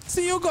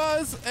 See you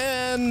guys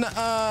in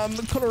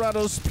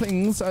Colorado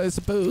Springs, I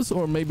suppose,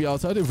 or maybe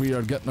outside if we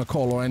are getting a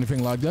call or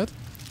anything like that.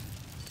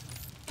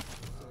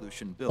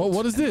 Built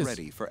what is this?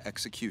 Ready for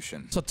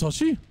execution.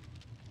 Satoshi?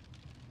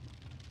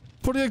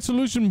 Patriarch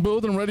solution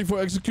built and ready for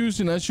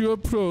execution. As you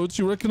approach,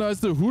 you recognize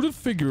the hooded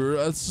figure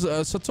as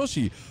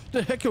Satoshi,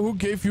 the hacker who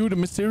gave you the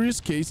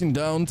mysterious case in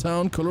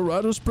downtown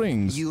Colorado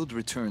Springs. Yield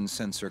return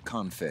sensor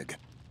config.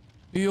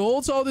 He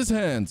holds out his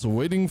hands,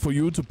 waiting for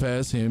you to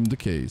pass him the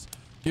case.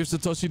 Give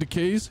Satoshi the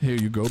case. Here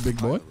you go, big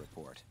boy.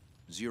 Report.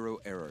 0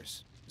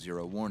 errors,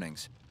 0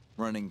 warnings.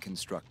 Running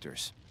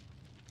constructors.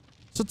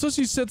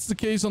 Satoshi sets the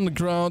case on the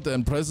ground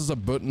and presses a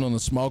button on a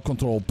small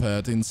control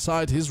pad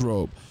inside his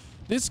robe.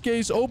 This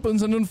case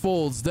opens and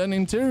unfolds, then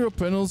interior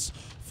panels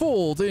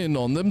fold in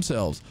on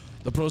themselves.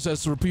 The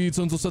process repeats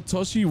until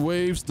Satoshi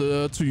waves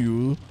to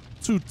you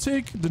to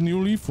take the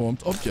newly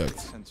formed object.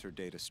 Sensor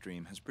data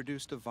stream has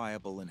produced a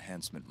viable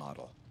enhancement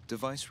model.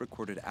 Device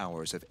recorded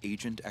hours of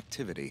agent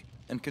activity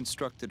and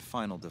constructed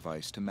final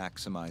device to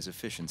maximize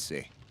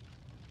efficiency.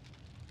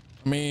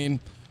 I mean,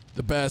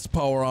 the best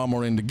power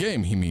armor in the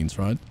game, he means,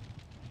 right?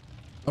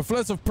 A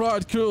flash of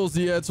pride curls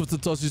the edge of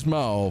Satoshi's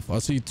mouth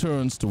as he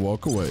turns to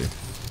walk away.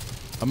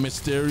 A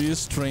mysterious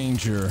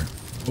stranger.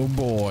 Oh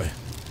boy.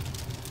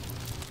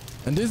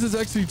 And this is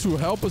actually to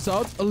help us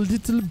out a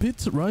little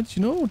bit, right?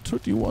 You know,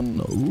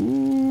 31.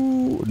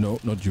 Ooh, no,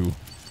 not you.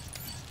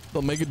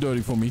 Don't make it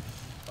dirty for me.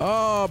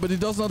 Ah, but it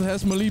does not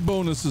have melee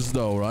bonuses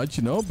though, right?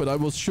 You know, but I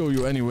will show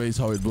you anyways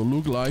how it will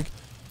look like.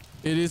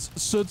 It is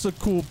such a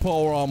cool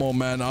power armor,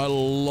 man. I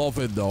love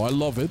it though. I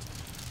love it.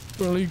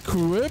 Currently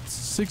equipped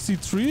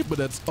 63, but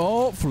that's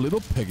all for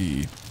little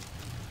Peggy.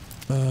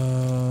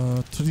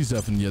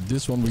 37. Yeah,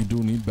 this one we do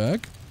need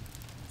back.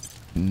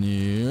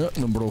 Yeah,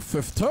 number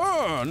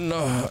 15.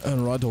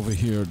 And right over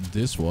here,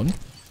 this one.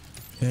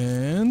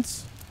 And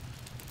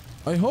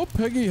I hope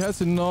Peggy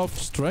has enough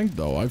strength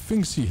though. I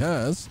think she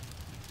has.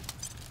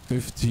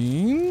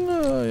 15.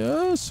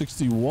 Yeah,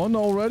 61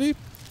 already.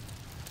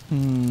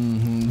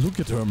 Look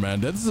at her,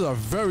 man. That is a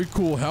very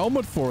cool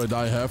helmet for it,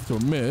 I have to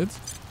admit.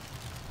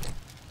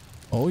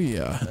 Oh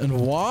yeah.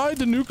 And why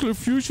the nuclear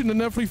fusion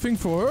and everything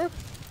for her?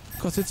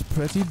 Because it's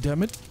pretty,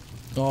 damn it.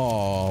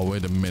 Oh,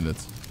 wait a minute.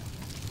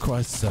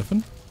 Christ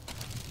 7?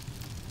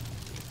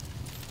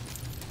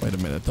 Wait a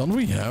minute. Don't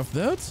we have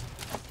that?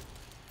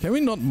 Can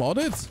we not mod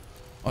it?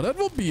 Oh, that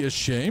would be a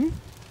shame.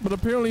 But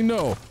apparently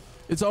no.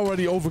 It's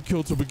already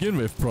overkill to begin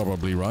with,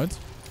 probably, right?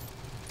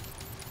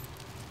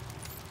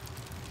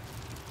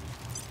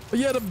 But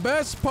yeah, the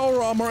best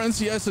power armor, and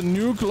she has a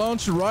nuke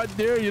launcher right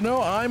there, you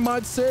know. I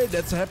might say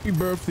that's a happy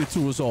birthday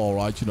to us all,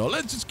 right? You know,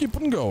 let's just keep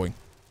on going.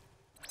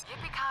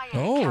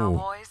 Yippee-ki-yay,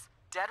 cowboys.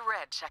 Dead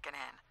Red checking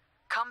in.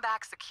 Come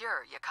back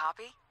secure, you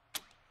copy?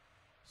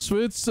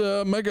 Switch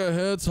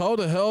megahertz, how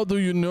the hell do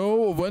you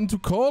know when to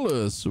call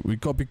us? We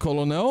copy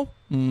Colonel?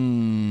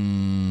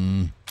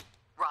 Roger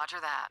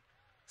that.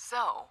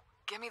 So,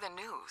 give me the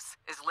news.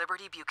 Is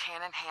Liberty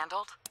Buchanan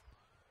handled?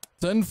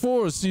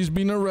 10-4, she's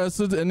been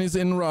arrested and is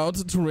en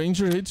route to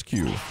Ranger HQ.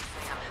 I'm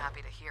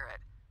happy to hear it.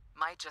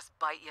 Might just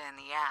bite you in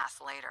the ass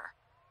later.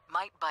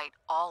 Might bite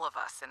all of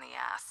us in the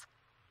ass.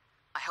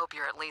 I hope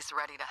you're at least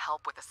ready to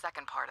help with the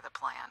second part of the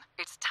plan.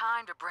 It's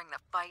time to bring the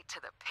fight to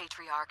the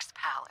Patriarch's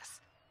palace.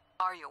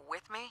 Are you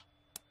with me?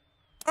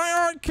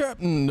 Aye,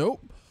 Captain.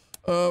 Nope.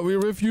 We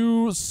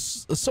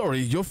refuse. Sorry,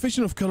 your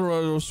vision of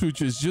Colorado's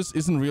future just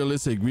isn't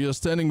realistic. We are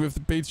standing with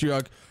the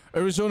Patriarch.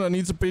 Arizona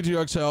needs the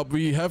Patriarch's help.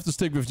 We have to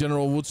stick with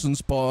General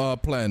Woodson's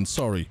plan.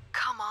 Sorry.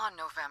 Come on,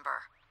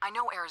 November. I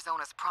know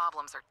Arizona's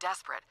problems are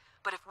desperate,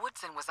 but if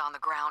Woodson was on the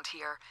ground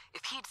here,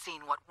 if he'd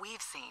seen what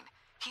we've seen,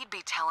 he'd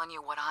be telling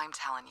you what I'm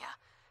telling you.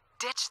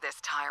 Ditch this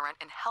tyrant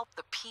and help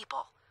the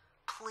people.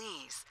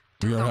 Please.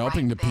 We are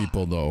helping the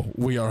people, though.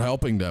 We are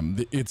helping them.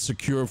 It's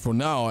secure for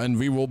now, and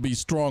we will be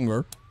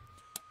stronger.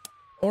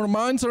 Our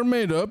minds are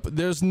made up.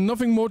 There's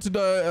nothing more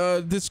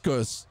to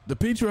discuss. The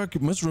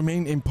Patriarch must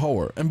remain in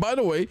power. And by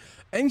the way,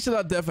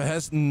 Angela Dev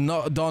has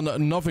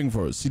done nothing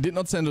for us. She did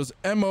not send us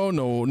ammo,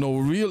 no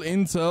real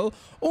intel,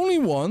 only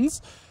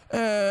once.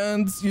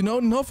 And, you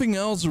know, nothing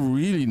else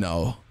really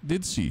now.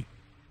 Did she?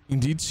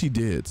 Indeed she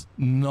did.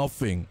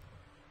 Nothing.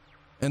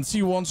 And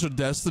she wants her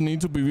destiny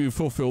to be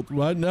fulfilled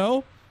right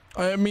now.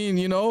 I mean,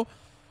 you know,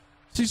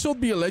 she should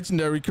be a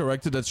legendary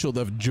character that should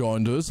have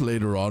joined us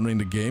later on in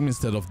the game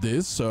instead of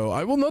this. So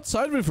I will not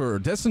side with her.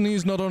 Destiny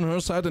is not on her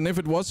side, and if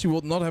it was, she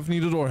would not have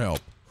needed our help.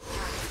 You're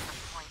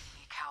disappointing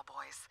me,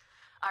 cowboys.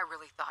 I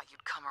really thought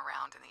you'd come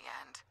around in the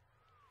end.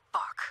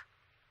 Fuck.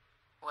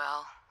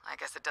 Well, I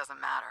guess it doesn't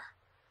matter.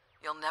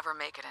 You'll never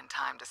make it in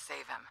time to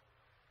save him.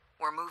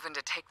 We're moving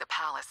to take the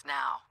palace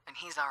now, and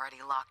he's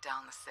already locked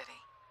down the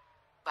city.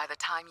 By the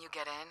time you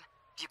get in,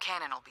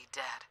 Buchanan will be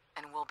dead,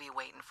 and we'll be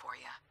waiting for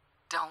you.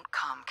 Don't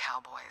come,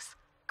 cowboys.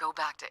 Go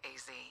back to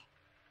AZ.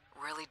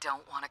 Really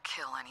don't want to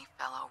kill any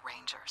fellow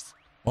Rangers.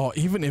 Oh,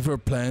 even if her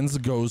plans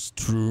goes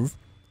through,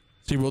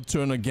 she will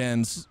turn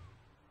against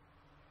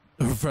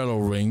her fellow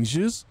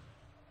Rangers?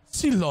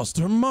 She lost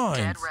her mind.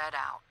 Dead Red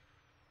out.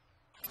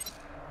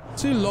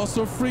 She lost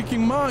her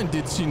freaking mind,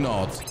 did she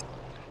not?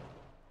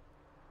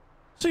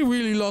 She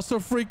really lost her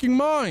freaking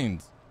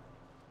mind.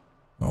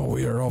 Oh,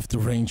 we are off to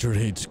Ranger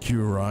HQ,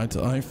 right?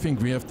 I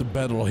think we have to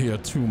battle here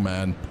too,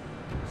 man.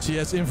 She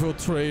has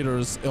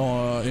infiltrators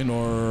in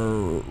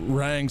her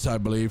ranks, I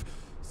believe.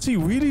 She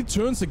really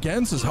turns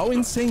against us. How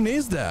insane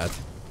is that?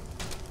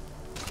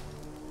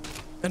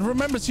 And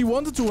remember, she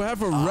wanted to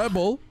have a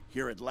rebel.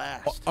 Here at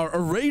last. A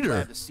raider.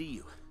 Glad to see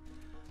you.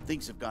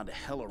 Things have gone to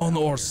hell around on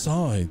our here.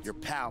 side. Your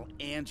pal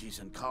Angie's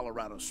in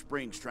Colorado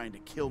Springs trying to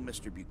kill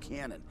Mr.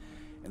 Buchanan,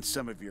 and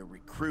some of your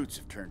recruits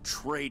have turned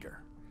traitor.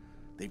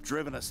 They've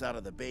driven us out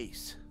of the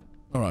base.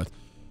 All right.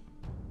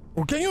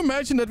 Well, can you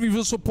imagine that we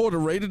will support a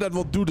raider that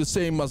will do the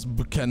same as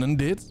Buchanan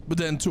did, but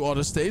then to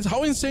other states?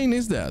 How insane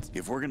is that?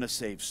 If we're gonna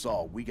save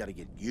Saul, we gotta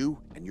get you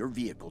and your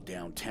vehicle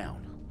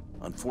downtown.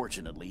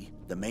 Unfortunately,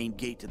 the main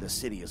gate to the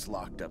city is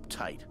locked up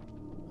tight.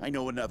 I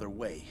know another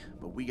way,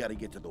 but we gotta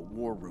get to the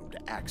war room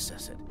to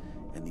access it,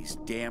 and these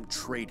damn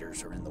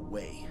traitors are in the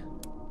way.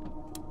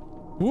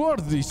 Who are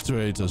these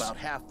traitors? About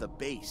half the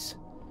base.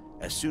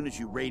 As soon as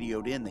you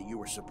radioed in that you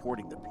were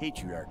supporting the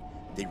Patriarch,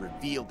 they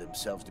revealed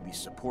themselves to be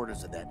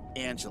supporters of that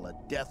Angela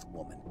Death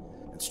woman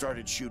and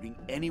started shooting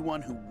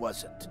anyone who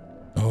wasn't.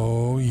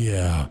 Oh,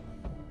 yeah.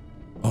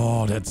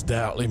 Oh, that's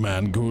deadly,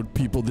 man. Good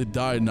people did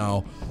die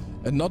now.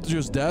 And not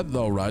just that,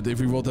 though, right?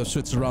 If we would have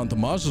switched around, the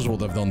Marshals would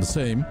have done the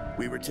same.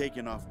 We were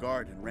taken off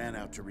guard and ran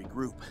out to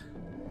regroup.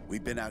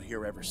 We've been out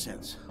here ever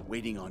since,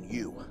 waiting on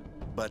you.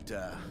 But,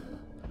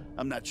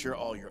 I'm not sure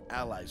all your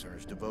allies are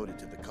as devoted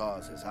to the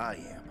cause as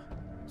I am.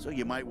 So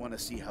you might want to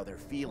see how they're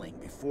feeling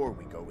before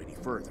we go any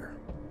further.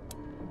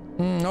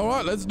 All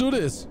right, let's do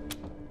this.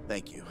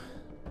 Thank you.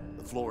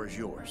 The floor is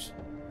yours.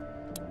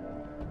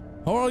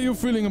 How are you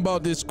feeling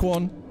about this,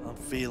 Quan? I'm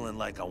feeling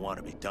like I want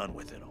to be done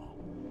with it all.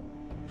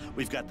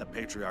 We've got the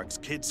Patriarch's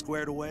kid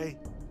squared away.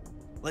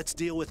 Let's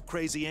deal with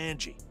crazy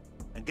Angie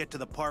and get to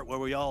the part where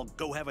we all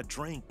go have a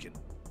drink and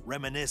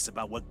reminisce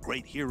about what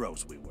great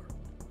heroes we were.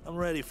 I'm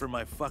ready for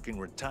my fucking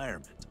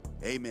retirement.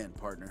 Amen,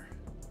 partner.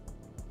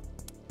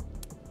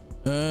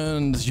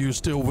 And you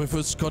still with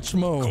us, Scotch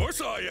Mo? Of course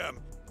I am.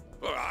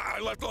 I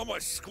left all my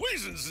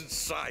squeezins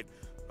inside.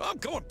 I'm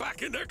going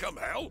back in there come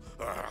hell,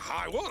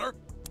 high water.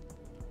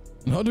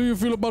 And how do you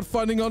feel about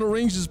finding other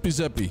ranges,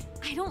 Giuseppe?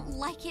 I don't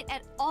like it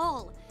at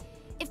all.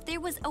 If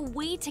there was a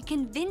way to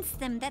convince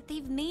them that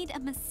they've made a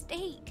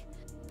mistake.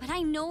 But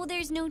I know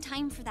there's no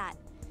time for that.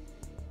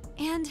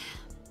 And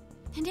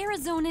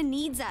Arizona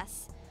needs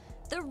us.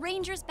 The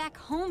Rangers back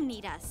home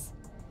need us.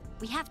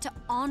 We have to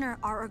honor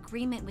our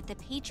agreement with the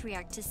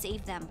Patriarch to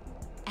save them.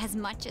 As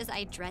much as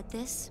I dread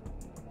this,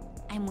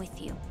 I'm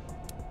with you.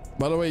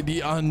 By the way,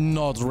 they are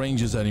not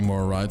Rangers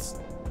anymore, right?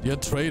 They are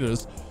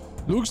traitors.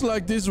 Looks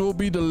like this will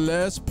be the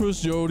last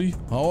push, Jody.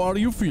 How are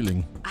you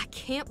feeling? I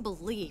can't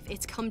believe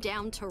it's come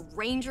down to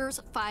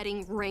Rangers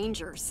fighting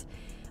Rangers.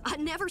 I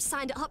never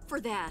signed up for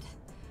that.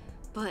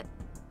 But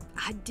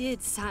I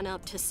did sign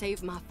up to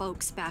save my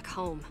folks back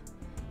home.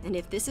 And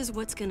if this is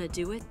what's gonna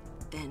do it,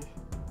 then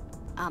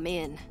I'm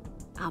in.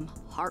 I'm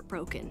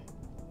heartbroken,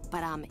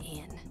 but I'm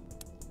in.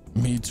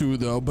 Me too,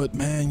 though. But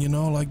man, you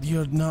know, like, they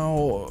are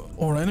now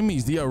our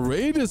enemies. They are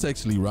raiders,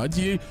 actually, right?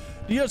 They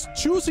are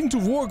choosing to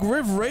work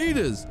with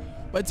raiders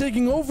by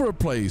taking over a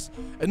place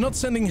and not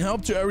sending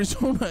help to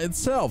Arizona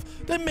itself.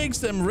 That makes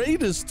them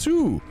raiders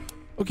too.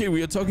 Okay,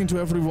 we are talking to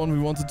everyone we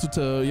wanted to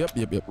tell.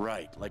 Yep.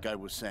 Right, like I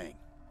was saying.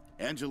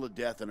 Angela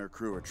Death and her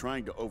crew are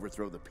trying to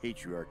overthrow the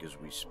Patriarch as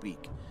we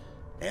speak.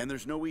 And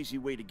there's no easy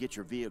way to get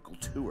your vehicle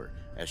to her,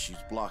 as she's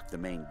blocked the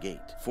main gate.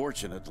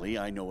 Fortunately,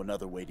 I know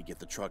another way to get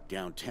the truck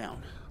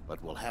downtown,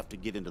 but we'll have to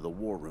get into the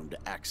war room to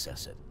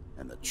access it.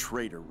 And the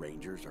traitor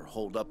Rangers are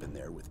holed up in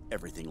there with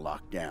everything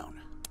locked down.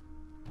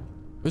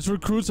 Which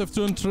recruits have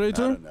turned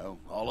traitor? I don't know,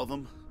 all of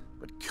them?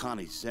 But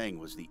Connie Zhang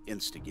was the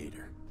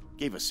instigator.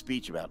 Gave a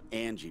speech about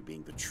Angie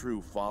being the true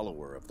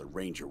follower of the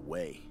Ranger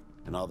way.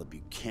 And all the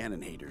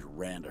Buchanan haters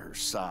ran to her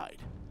side.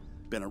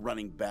 Been a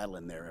running battle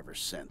in there ever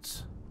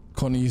since.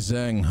 Connie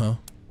Zhang, huh?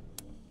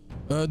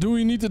 Do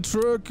we need the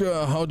truck?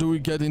 How do we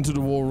get into the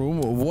war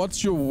room?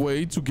 What's your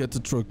way to get the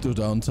truck to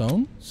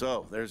downtown?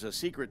 So, there's a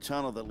secret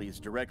tunnel that leads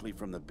directly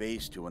from the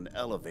base to an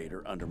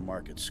elevator under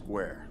Market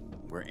Square,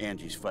 where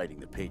Angie's fighting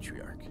the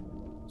Patriarch.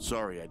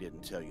 Sorry I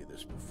didn't tell you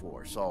this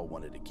before. Saul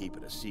wanted to keep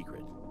it a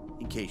secret,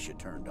 in case you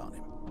turned on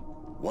him.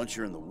 Once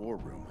you're in the war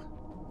room,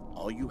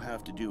 all you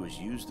have to do is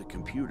use the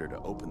computer to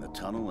open the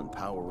tunnel and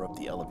power up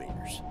the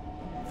elevators.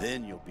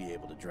 Then you'll be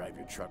able to drive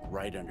your truck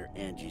right under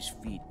Angie's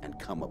feet and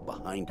come up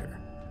behind her.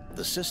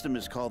 The system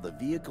is called the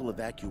Vehicle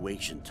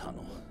Evacuation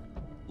Tunnel.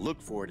 Look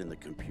for it in the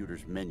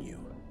computer's menu.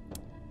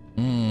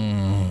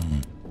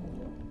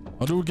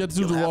 How do we get to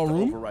You'll the war have to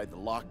room? override the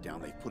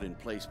lockdown they've put in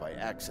place by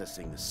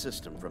accessing the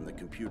system from the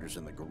computers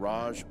in the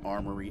garage,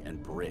 armory,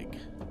 and brig.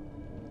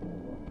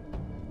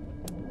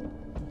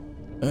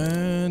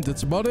 And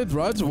that's about it,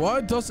 right? Why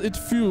does it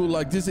feel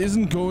like this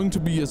isn't going to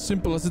be as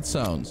simple as it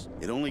sounds?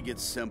 It only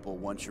gets simple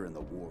once you're in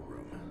the war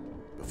room.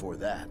 Before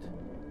that,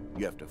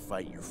 you have to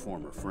fight your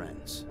former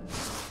friends.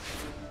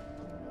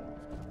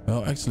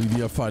 Well, actually,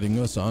 they are fighting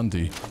us, aren't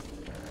they?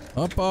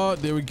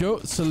 There we go.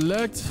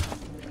 Select.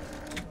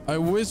 I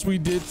wish we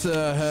did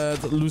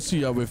had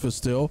Lucia with us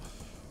still.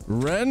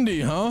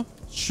 Randy, huh?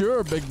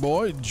 Sure, big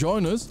boy.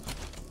 Join us.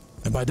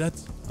 And by that,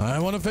 I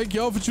want to thank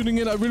you all for tuning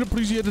in. I really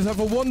appreciate it. Have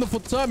a wonderful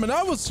time. And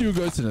I will see you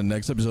guys in the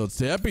next episode.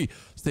 Stay happy,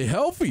 stay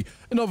healthy,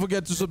 and don't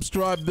forget to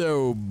subscribe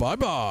though.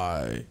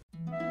 Bye-bye.